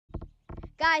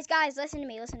Guys, listen to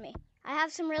me. I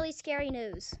have some really scary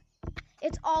news.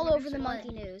 It's all over the monkey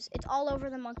news. It's all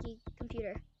over the monkey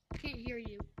computer. I can't hear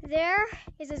you. There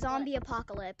is a zombie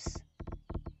apocalypse.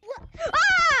 What?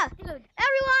 Ah! Everyone,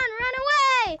 run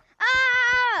away!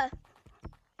 Ah!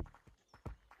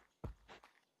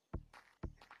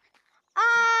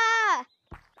 Ah!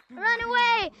 Run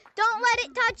away! Don't let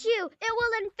it touch you! It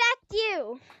will infect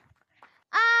you!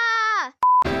 Ah!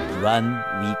 1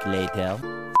 week later.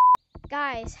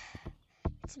 Guys,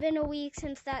 it's been a week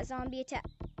since that zombie attack.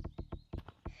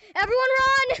 Everyone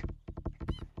run!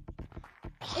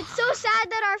 It's so sad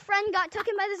that our friend got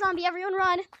taken by the zombie. Everyone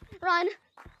run! Run!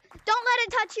 Don't let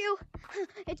it touch you!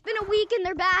 It's been a week and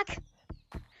they're back.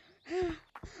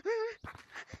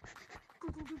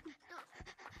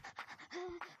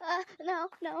 No.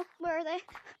 Where are they?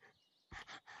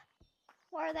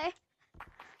 Where are they?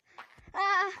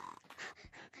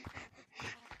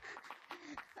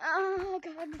 Oh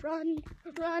God,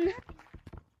 run.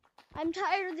 I'm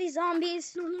tired of these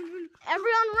zombies.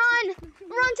 Everyone run!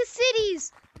 Run to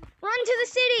cities! Run to the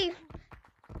city!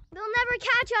 They'll never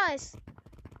catch us!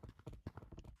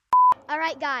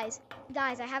 Alright guys,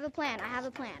 I have a plan.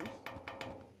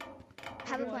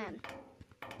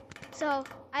 So,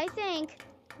 I think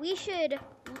we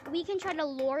can try to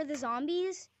lure the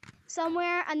zombies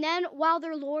somewhere, and then while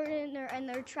they're lured in there and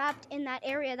they're trapped in that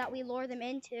area that we lure them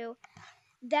into,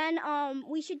 then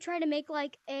we should try to make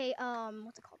like a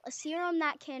a serum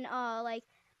that can like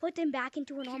put them back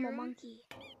into a normal monkey.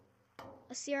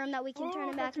 A serum that we can turn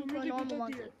them back into a normal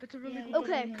monkey. That's a really good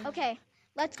idea. Okay.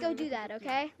 Let's go do that,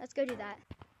 okay? Let's go do that.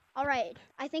 All right.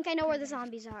 I think I know where the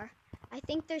zombies are. I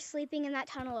think they're sleeping in that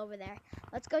tunnel over there.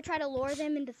 Let's go try to lure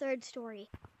them into 3rd story.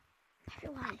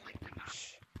 Everyone,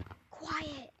 shh,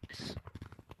 quiet.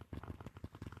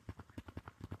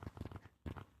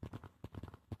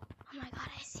 Oh my God,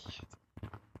 I see it.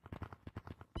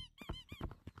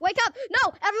 Wake up!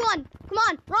 No, everyone, come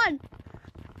on, run.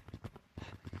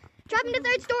 Trap into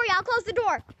 3rd story. I'll close the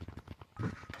door.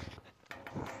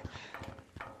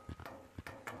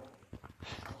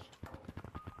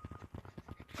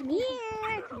 Come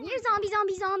here,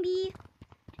 zombie.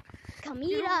 Come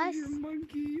eat us.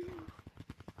 Monkey.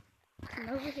 Come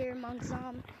over here, monk,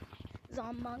 monk.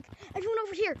 Everyone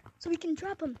over here, so we can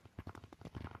trap them.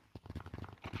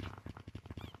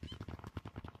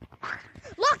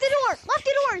 Lock the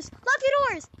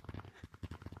doors.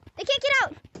 They can't get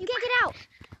out. You can't get out.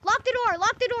 Lock the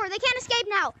door. They can't escape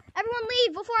now. Everyone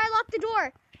leave before I lock the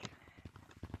door.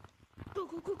 Go.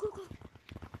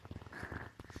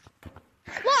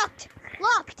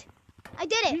 Locked. I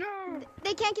did it. No.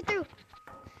 They can't get through.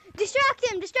 Distract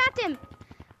him.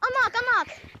 Unlock.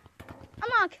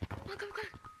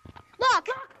 Lock.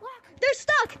 They're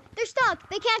stuck.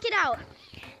 They can't get out.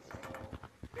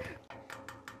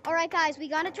 All right, guys, we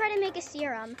gotta try to make a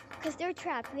serum because they're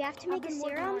trapped. We have to make a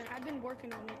serum. I've been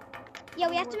working on it. Yeah,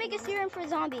 we have to make a serum for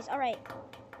zombies. All right.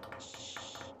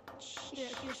 Yeah,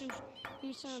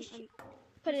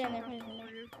 Put it in there.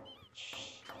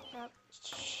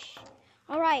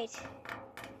 All right.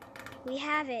 We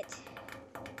have it.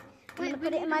 I'm gonna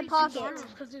put it in my pocket.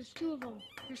 Because there's 2 of them.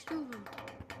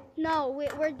 No,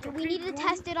 we need to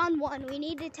test it on one.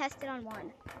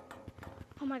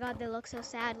 Oh my God, they look so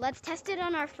sad. Let's test it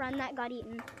on our friend that got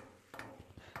eaten.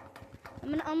 I'm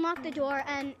gonna unlock the door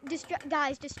and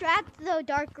distract the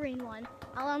dark green one.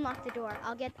 I'll unlock the door.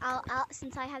 I'll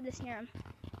since I have the serum.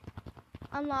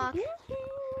 Unlock.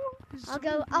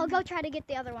 I'll go try to get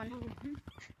the other one.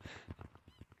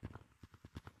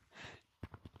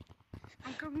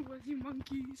 I'm coming with you,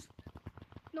 monkeys.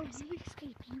 No, we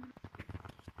escape you.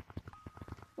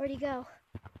 Where'd he go?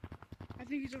 I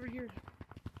think he's over here.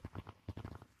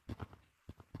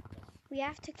 We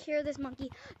have to cure this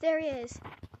monkey. There he is.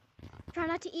 Try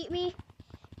not to eat me.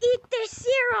 Eat this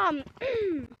serum!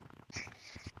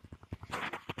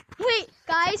 Wait,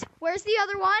 guys, where's the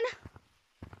other one?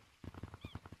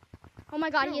 Oh my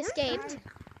God, he escaped.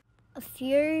 A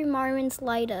Fury Marmon's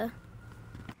Lida.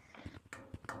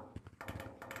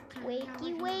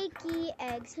 Wakey,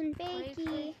 eggs and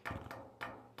bakey.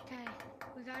 Okay,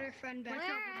 we got our friend back.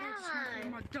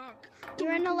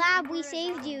 You're in the lab. We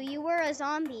saved you. You were a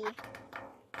zombie.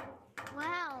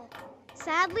 Wow.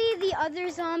 Sadly, the other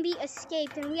zombie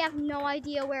escaped, and we have no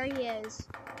idea where he is.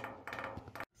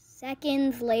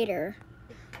 Seconds later.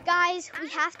 Guys, we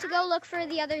have to go look for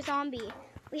the other zombie.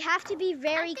 We have to be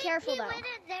very careful, though. He went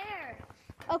in there.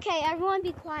 Okay, everyone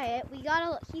be quiet.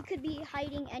 He could be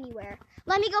hiding anywhere.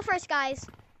 Let me go first, guys.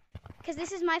 Because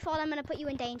this is my fault. I'm going to put you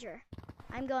in danger.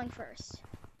 I'm going first.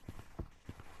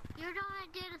 You're gonna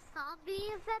get a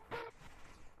zombie infected?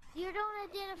 You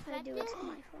don't get What do I do affected? with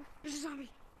my phone? There's a zombie.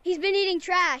 He's been eating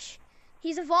trash.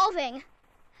 He's evolving.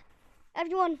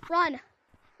 Everyone, run.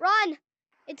 Run!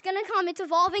 It's gonna come. It's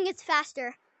evolving. It's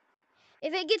faster.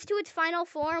 If it gets to its final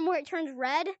form where it turns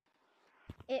red,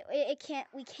 it can't.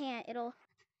 We can't.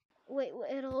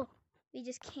 We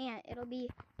just can't. It'll be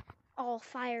all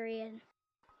fiery and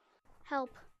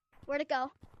help. Where'd it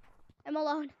go? I'm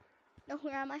alone. No,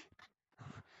 where am I?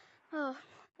 Oh,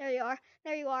 there you are.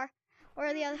 There you are. Where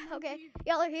are the other? Okay,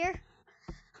 y'all are here.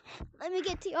 Let me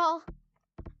get to y'all.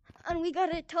 And we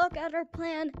gotta talk out our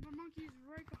plan. The monkey's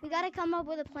right behind We gotta you. come up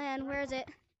with a plan. Where is it?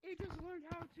 It just learned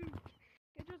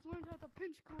how to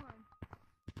pinch climb.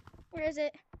 Where is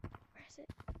it? Where is it?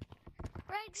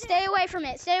 Right Stay away from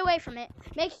it. Stay away from it.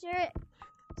 Make sure it.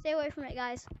 Stay away from it,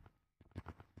 guys.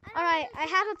 All right, I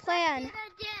have a plan.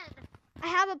 Again. I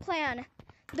have a plan.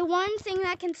 The one thing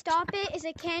that can stop it is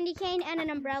a candy cane and an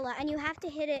umbrella, and you have to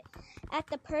hit it at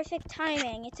the perfect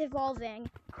timing. It's evolving.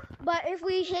 But if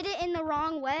we hit it in the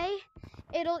wrong way,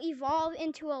 it'll evolve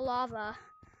into a lava.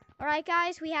 All right,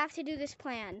 guys, we have to do this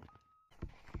plan.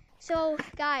 So,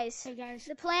 guys, Hey guys,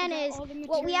 the plan we got is all the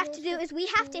what we have to do materials is we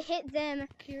have to hit them.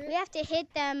 here. We have to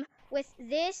hit them with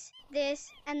this,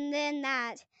 and then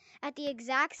that at the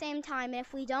exact same time. And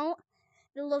if we don't,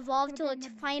 it'll evolve to its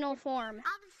final form.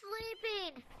 I'm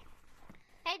sleeping.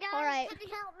 Hey guys, All right. can you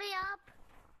help me up?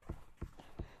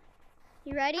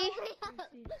 You ready? Help me up.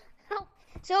 Help.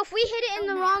 So if we hit it in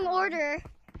the wrong order,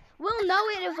 we'll know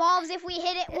it evolves. If we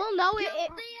hit it, we'll know it.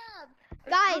 Help me up.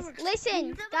 Guys, listen,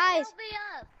 Somebody guys, help me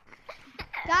up.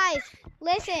 guys,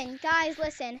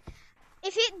 listen.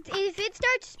 If it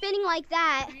starts spinning like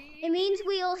that, it means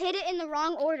we'll hit it in the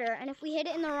wrong order. And if we hit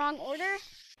it in the wrong order,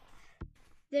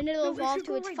 then it'll No, we evolve should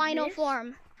to go its like final this.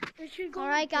 form. It should go All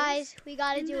like right, this. guys, we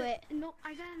gotta And do then- it. No,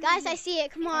 I got an Guys, I idea. see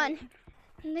it. Come on.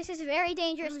 This is a very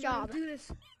dangerous We gotta job. do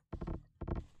this.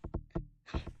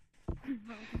 Give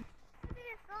me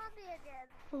a zombie again.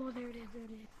 Oh, there it is. There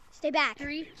it is. Stay back.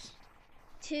 3.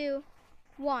 2,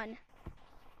 1.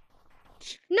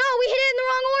 No, we hit it in the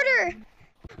wrong order.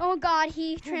 Oh God,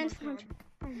 he transformed.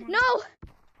 Oh my No,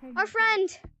 God. our friend.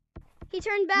 He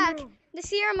turned back. No. The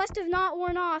serum must have not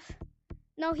worn off.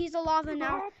 No, he's a lava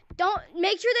now. Stop. Don't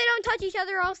make sure they don't touch each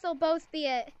other, or else they'll both be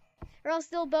it. Or else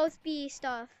they'll both be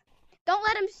stuff. Don't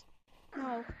let him.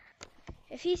 No.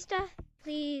 If he's stuff,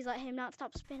 please let him not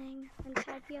stop spinning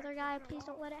inside the other guy. Please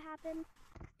don't let it happen.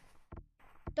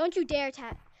 Don't you dare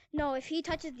tap. No, if he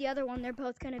touches the other one, they're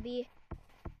both gonna be.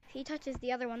 If he touches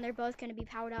the other one, they're both gonna be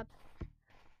powered up.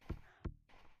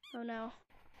 Oh no.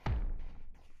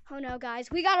 Oh no, guys,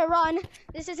 we gotta run.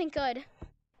 This isn't good.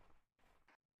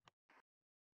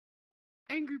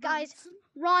 Angry Guys. Birds.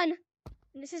 Run.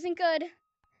 This isn't good.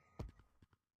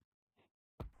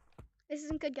 This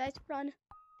isn't good, guys. Run.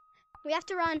 We have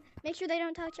to run. Make sure they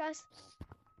don't touch us.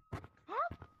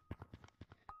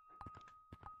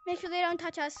 Make sure they don't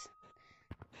touch us.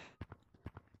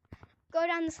 Go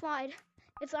down the slide.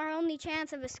 It's our only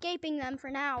chance of escaping them for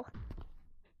now.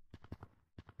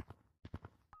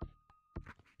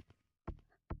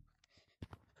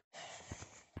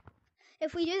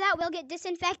 If we do that, we'll get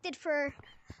disinfected for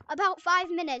about 5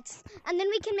 minutes. And then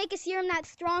we can make a serum that's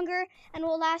stronger and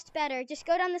will last better. Just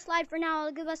go down the slide for now.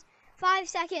 It'll give us 5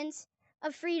 seconds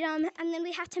of freedom, and then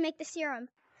we have to make the serum.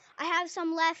 I have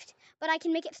some left, but I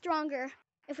can make it stronger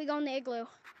if we go in the igloo.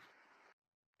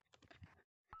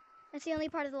 That's the only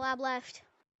part of the lab left.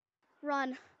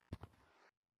 Run.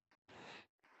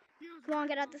 Come on,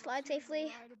 get out the slide safely.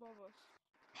 Right above us.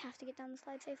 I have to get down the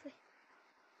slide safely.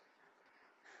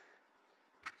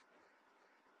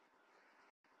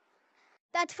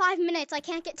 That's 5 minutes. I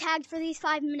can't get tagged for these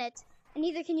 5 minutes. And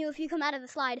neither can you if you come out of the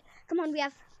slide. Come on, we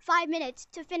have 5 minutes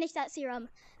to finish that serum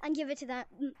and give it to them,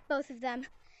 both of them.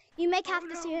 You make half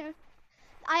the no. serum.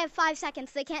 I have 5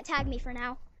 seconds. They can't tag me for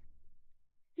now.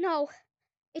 No,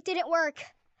 it didn't work.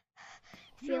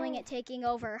 Feeling No. it taking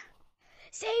over.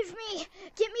 Save me!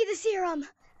 Get me the serum!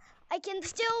 I can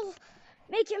still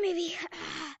make it maybe.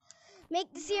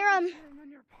 Make the serum. Serum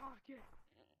in your pocket.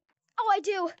 Oh, I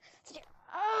do.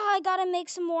 Oh, I gotta make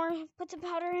some more. Put the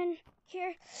powder in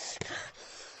here.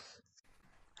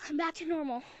 I'm back to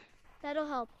normal. That'll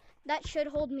help. That should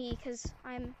hold me because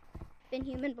I'm been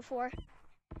human before.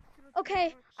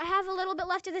 Okay, I have a little bit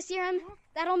left of the serum.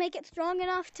 That'll make it strong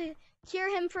enough to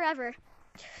cure him forever.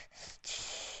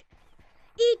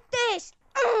 Eat this!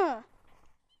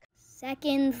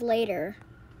 Seconds later.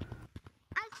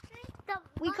 I think the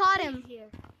We caught monkey's him.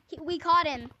 Here. We caught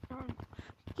him. Um,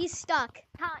 He's stuck.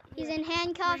 Caught He's you. in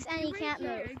handcuffs and he wakey, can't wakey,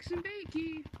 move. Eggs and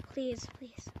bakey. Please,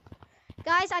 please.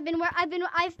 Guys, I've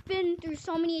been through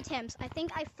so many attempts. I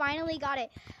think I finally got it.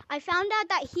 I found out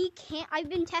that he can't, I've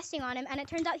been testing on him, and it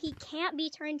turns out he can't be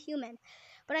turned human.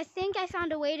 But I think I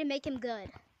found a way to make him good.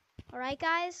 All right,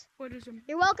 guys? What is him?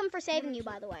 You're welcome for saving you,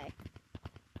 by the way.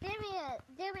 Give me it.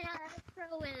 Give me it.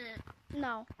 Throw in it.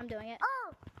 No, I'm doing it.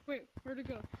 Oh! Wait, where'd it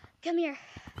go? Come here.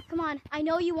 Come on. I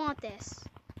know you want this.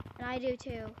 And I do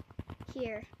too.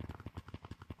 Here.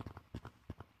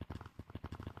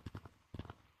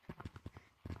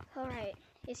 All right.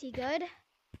 Is he good?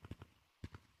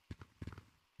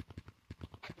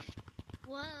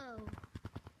 Whoa.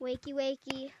 Wakey,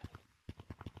 wakey.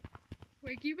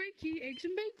 Wakey, wakey, eggs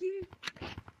and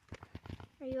bacon.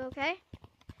 Are you okay?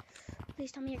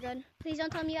 Please tell me you're good. Please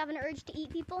don't tell me you have an urge to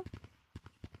eat people.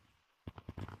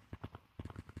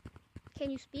 Can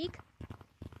you speak?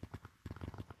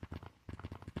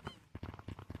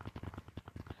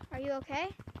 Are you okay?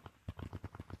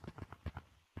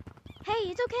 Hey,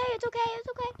 it's okay, it's okay, it's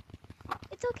okay.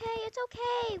 It's okay, it's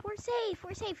okay. We're safe,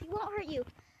 we're safe. We won't hurt you.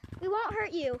 We won't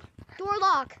hurt you. Door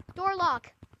lock, door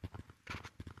lock.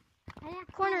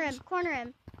 Corner him, corner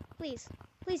him. Please,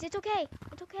 please, it's okay.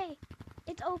 It's okay.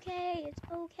 It's okay, it's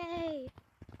okay.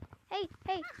 Hey,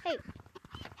 hey, hey.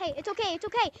 Hey, it's okay, it's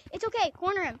okay. It's okay.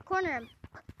 Corner him, corner him.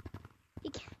 He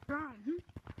can't. Run.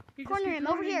 He just Corner keeps him,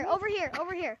 over running. here, over here,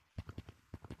 over here.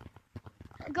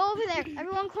 Go over there.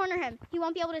 Everyone corner him. He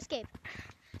won't be able to escape.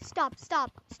 Stop,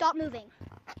 stop, stop moving.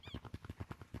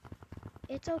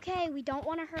 It's okay. We don't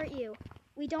want to hurt you.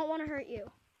 We don't want to hurt you.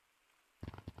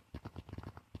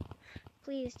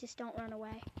 Please just don't run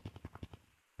away.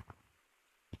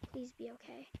 Please be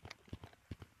okay.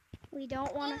 We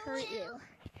don't want to hurt you.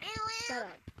 Shut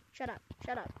up. Shut up.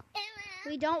 Shut up.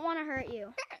 We don't want to hurt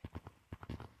you.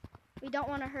 We don't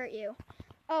want to hurt you.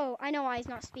 Oh, I know why he's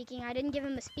not speaking. I didn't give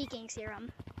him a speaking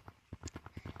serum.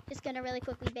 Just gonna really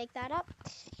quickly bake that up.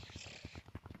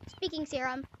 Speaking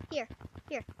serum. Here,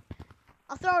 here.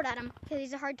 I'll throw it at him because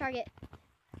he's a hard target.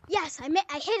 Yes, I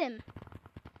hit him.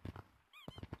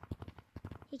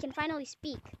 He can finally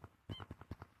speak.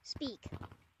 Speak.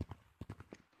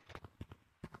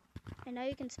 I know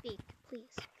you can speak,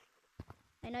 please.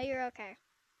 I know you're okay.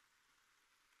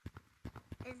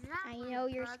 Is that I my know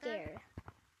you're brother? scared.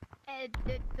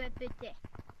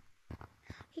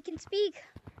 He can speak.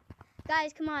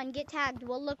 Guys, come on, get tagged.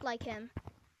 We'll look like him.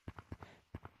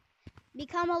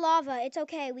 Become a lava. It's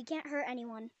okay. We can't hurt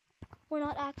anyone. We're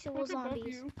not actual Look above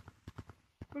zombies. you.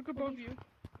 Look above you.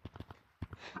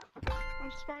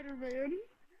 I'm Spider-Man.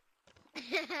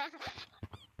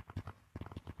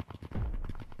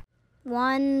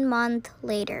 1 month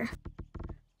later.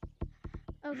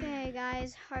 Okay,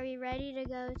 guys, are we ready to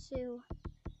go to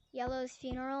Yellow's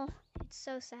funeral? It's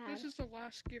so sad. This is the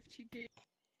last gift he gave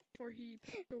before he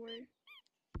passed away.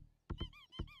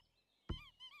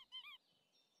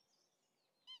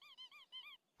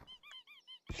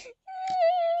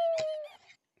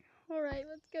 Alright,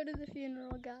 let's go to the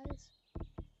funeral, guys.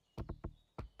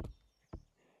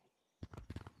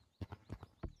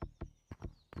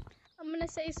 I'm gonna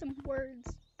say some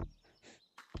words.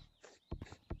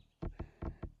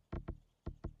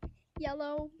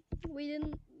 Yellow, we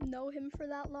didn't know him for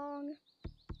that long.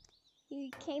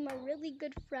 He became a really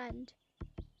good friend.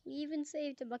 We even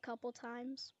saved him a couple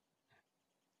times.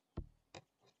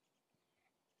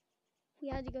 We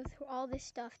had to go through all this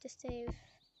stuff to save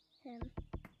him.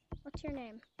 What's your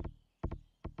name?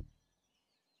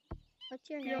 What's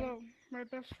your name? Yellow, my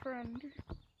best friend,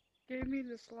 gave me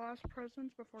this last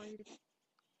present before he...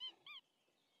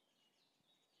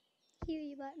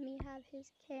 He let me have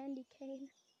his candy cane.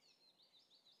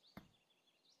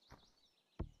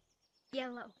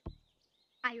 Yellow,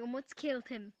 I almost killed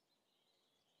him.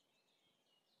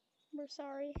 We're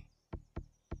sorry.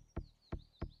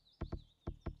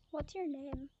 What's your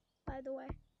name, by the way?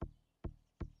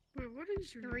 Wait, what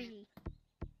is your name? 3.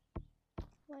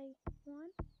 Like,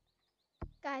 1?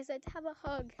 Guys, let's have a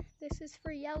hug. This is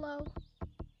for Yellow.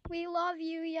 We love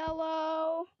you,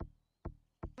 Yellow.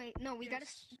 Wait, no, we gotta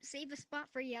save a spot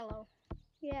for Yellow.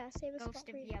 Yeah, save a spot Ghost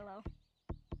for of you. Yellow.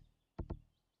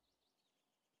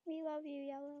 We love you,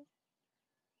 Yellow.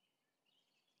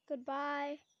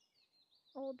 Goodbye,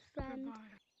 old friend.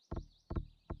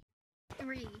 Goodbye.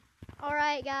 3.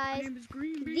 Alright, My guys. name is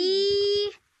Green Bean.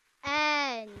 The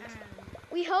end.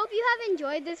 And We hope you have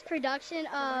enjoyed this production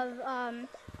of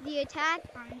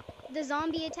the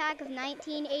zombie attack of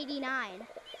 1989.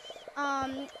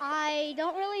 I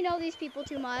don't really know these people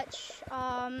too much.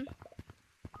 My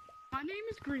name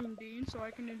is Green Bean, so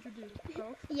I can introduce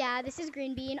myself. Yeah, this is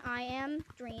Green Bean. I am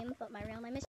Dream, but my real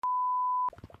name is.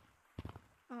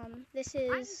 This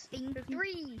I'm is Thing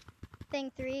 3.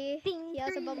 Thing 3. Thing He has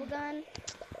a 3. bubble gun.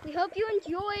 We hope you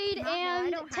enjoyed, No, I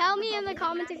and don't have tell the me in the bubble gum.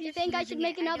 comments I'm if you just think I should using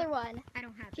make it. another one. I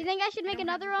don't have If you think I should make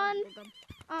another one,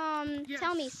 one.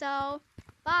 tell me. Yes. So,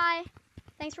 bye.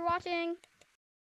 Thanks for watching.